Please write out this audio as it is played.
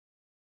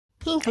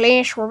Hey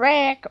class, we're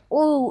back.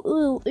 Ooh,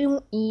 ooh, ooh,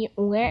 ee,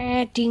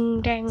 wah,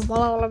 ding dang,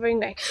 walla bing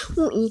bang.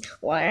 Ooh, ee,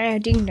 wah,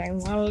 ding dang,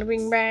 walla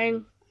bing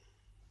bang.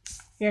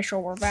 Yeah,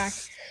 sure, we're back.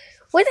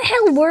 Where the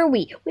hell were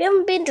we? We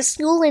haven't been to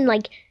school in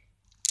like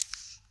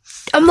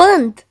a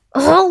month.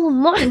 A whole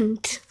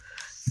month.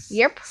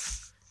 Yep.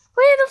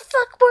 Where the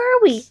fuck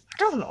were we? I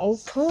don't know.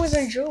 Pose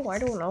and Joe, I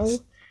don't know.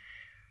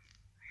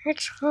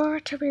 It's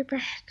hard to be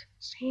back.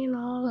 Seeing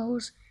all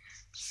those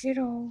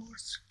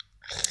kiddos.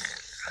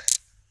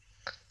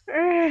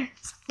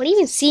 What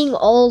even seeing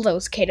all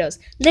those kiddos?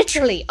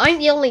 Literally, I'm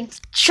the only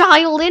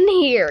child in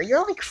here.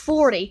 You're like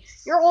 40.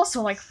 You're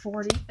also like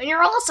 40. And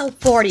you're also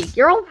 40.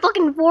 You're all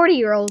fucking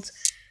 40-year-olds.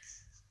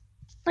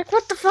 Like,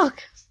 what the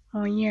fuck?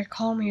 Oh yeah,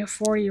 call me a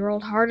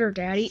 40-year-old harder,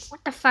 daddy.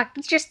 What the fuck?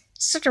 It's just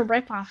such a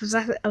ripoff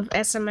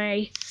of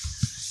SMA.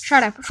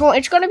 Shut up. So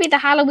it's gonna be the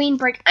Halloween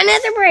break.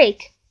 Another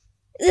break!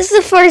 This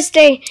is the first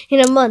day in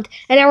a month.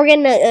 And now we're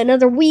getting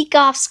another week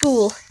off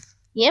school.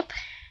 Yep.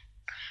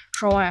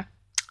 So,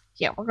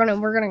 yeah, we're gonna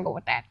go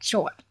with that.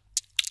 So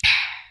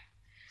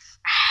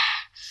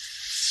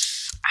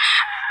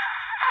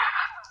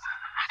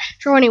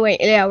anyway,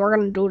 yeah, we're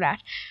gonna do that.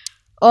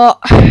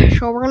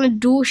 So we're gonna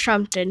do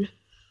something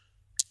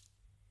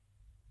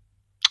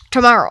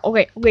tomorrow.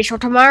 Okay. So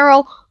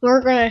tomorrow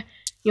we're gonna,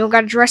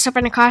 gotta dress up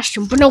in a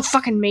costume, but no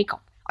fucking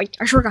makeup. I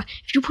swear to God,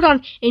 if you put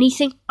on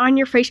anything on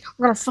your face,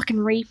 we're gonna fucking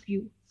rape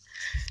you.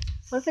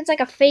 What if it's like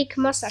a fake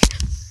mustache?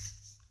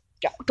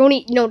 Don't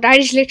eat. No, that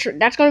is literally.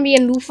 That's gonna be a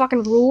new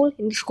fucking rule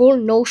in school.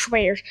 No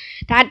swears.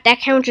 That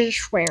counts as a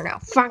swear now.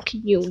 Fuck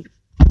you, you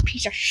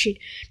piece of shit.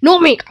 No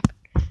makeup.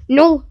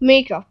 No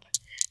makeup.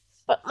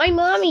 But my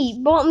mommy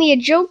bought me a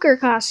Joker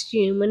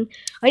costume, and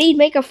I need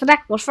makeup for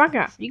that. Well, fuck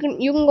off. You can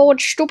go with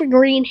stupid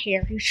green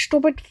hair. You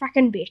stupid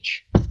fucking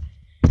bitch.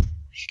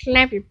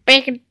 Slap your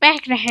back of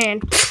the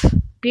hand,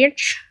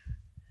 bitch.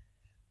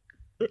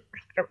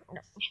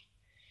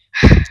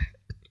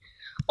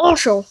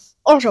 Also,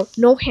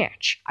 no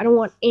hats. I don't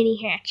want any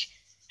hats.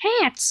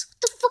 Hats?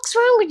 What the fuck's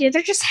wrong with you?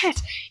 They're just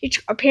hats.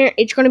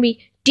 It's gonna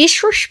be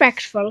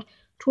disrespectful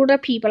to the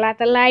people at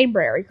the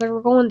library because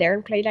we're going there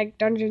and play like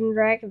Dungeons and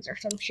Dragons or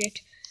some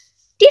shit.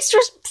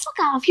 Fuck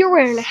off. You're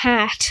wearing a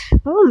hat.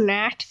 No, I'm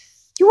not.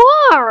 You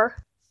are.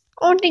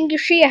 I don't think you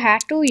see a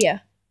hat, do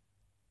you?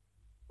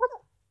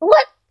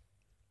 What?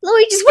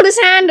 Louis just put his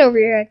hand over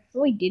your head.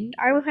 No, he didn't.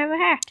 I don't have a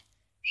hat.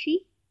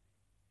 See?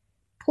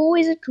 Who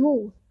is it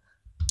true?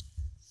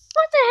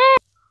 What the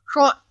heck?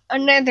 So,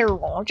 another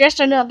one. Just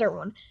another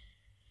one.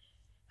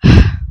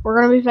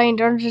 We're gonna be playing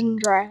Dungeons and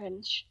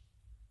Dragons.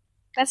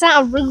 That's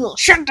not a rule.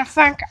 Shut the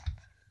fuck up.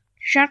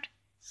 Shut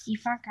the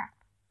fuck up.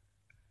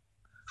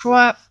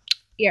 So,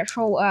 yeah,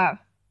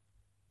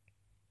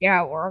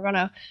 we're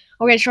gonna.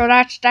 Okay, so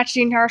that's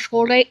the entire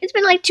school day. It's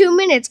been like 2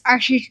 minutes.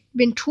 Actually, it's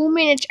been 2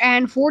 minutes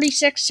and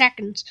 46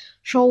 seconds.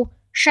 So,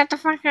 shut the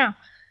fuck up.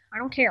 I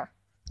don't care.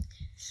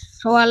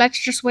 So,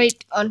 let's just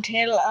wait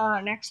until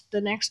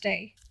the next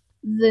day.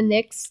 The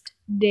next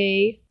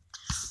day.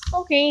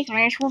 Okay,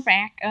 class, we're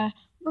back.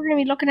 We're gonna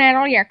be looking at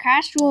all your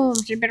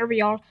costumes. They better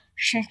be all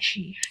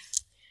sexy.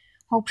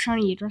 Hope,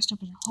 Sonny, you dressed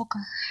up as a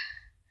hooker.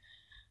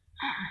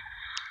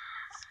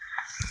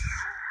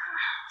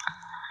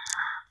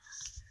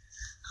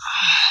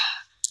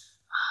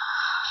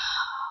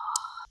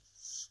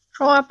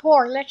 So,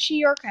 Porg, let's see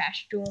your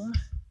costume.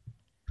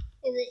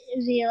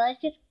 Is he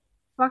like it?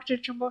 What's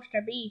it supposed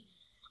to be?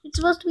 It's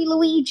supposed to be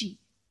Luigi.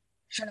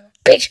 Son of a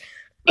bitch.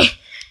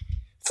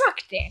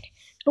 Fuck that.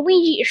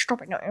 Luigi is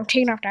stupid. No, I'm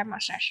taking off that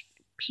mustache.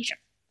 Piece of.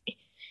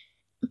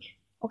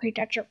 Okay,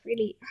 that's a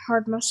really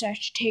hard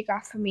mustache to take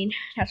off. I mean,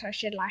 that's what I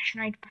said last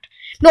night, but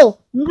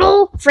no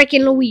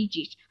freaking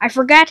Luigi's. I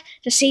forgot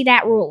to say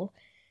that rule.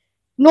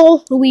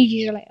 No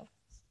Luigi's allowed.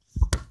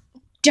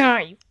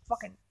 Die, you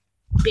fucking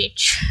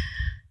bitch.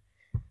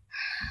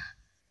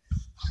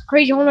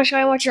 Crazy Homeless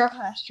Guy, what's your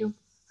costume?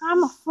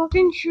 I'm a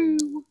fucking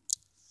shoe.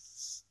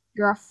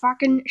 You're a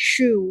fucking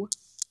shoe.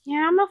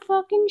 Yeah, I'm a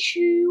fucking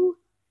shoe.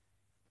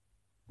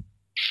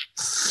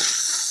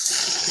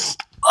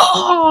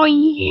 Oh,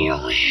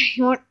 yeah. You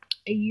know what?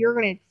 You're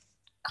gonna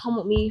come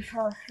with me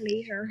for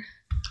later.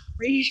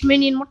 Rage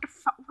Minion, what the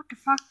fuck?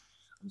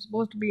 I'm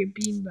supposed to be a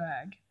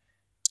beanbag.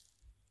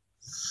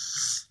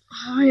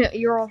 Oh, yeah,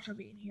 you're also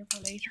being here for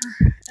later.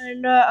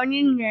 And,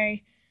 Onion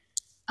Guy,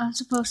 I'm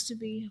supposed to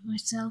be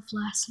myself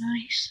last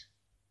night.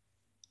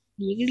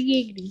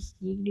 Giggity,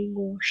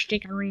 go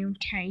stick around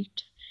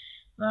tight.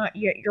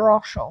 Yeah, you're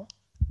also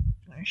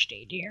gonna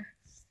stay there.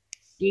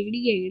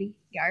 Giggity.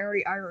 Yeah, I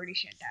already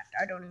said that.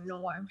 I don't even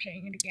know why I'm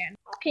saying it again.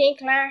 Okay,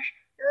 class.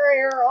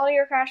 All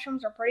your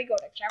costumes are pretty good,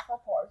 except for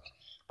Porg.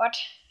 But,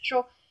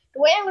 so, the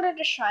way I'm gonna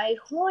decide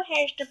who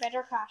has the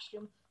better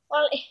costume,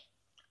 well,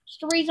 it's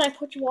the reason I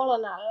put you all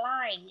on a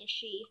line, you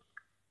see.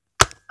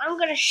 I'm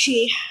gonna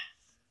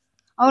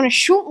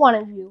shoot one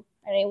of you,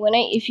 and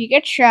if you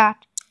get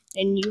shot,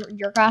 then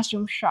your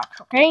costume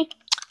sucks, okay?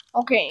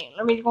 Okay,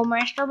 let me go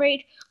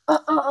masturbate.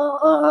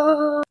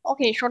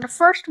 Okay, so the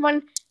first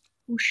one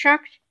who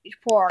sucks is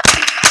Porg.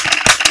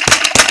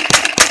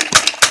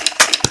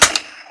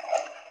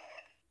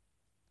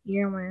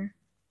 Yeah, man.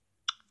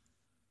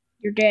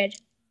 You're dead.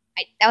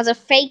 That was a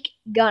fake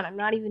gun. I'm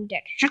not even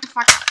dead. Shut the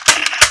fuck up.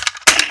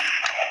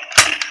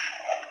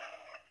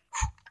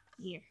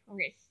 Yeah,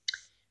 okay.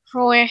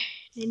 So,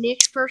 the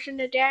next person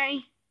to die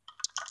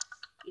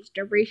is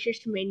the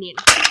racist minion.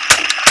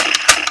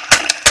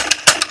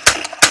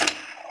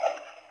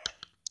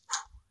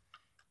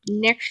 The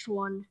next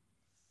one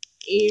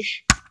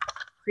is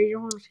Crazy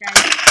Homeless Guy.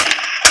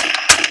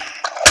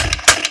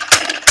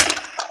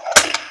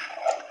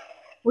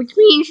 Which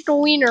means the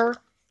winner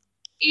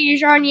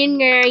is Onion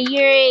Guy.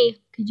 Yay!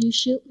 Could you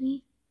shoot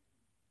me?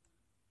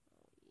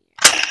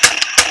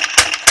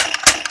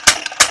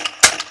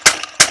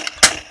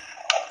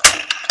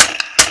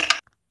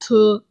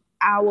 2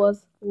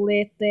 hours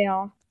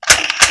later.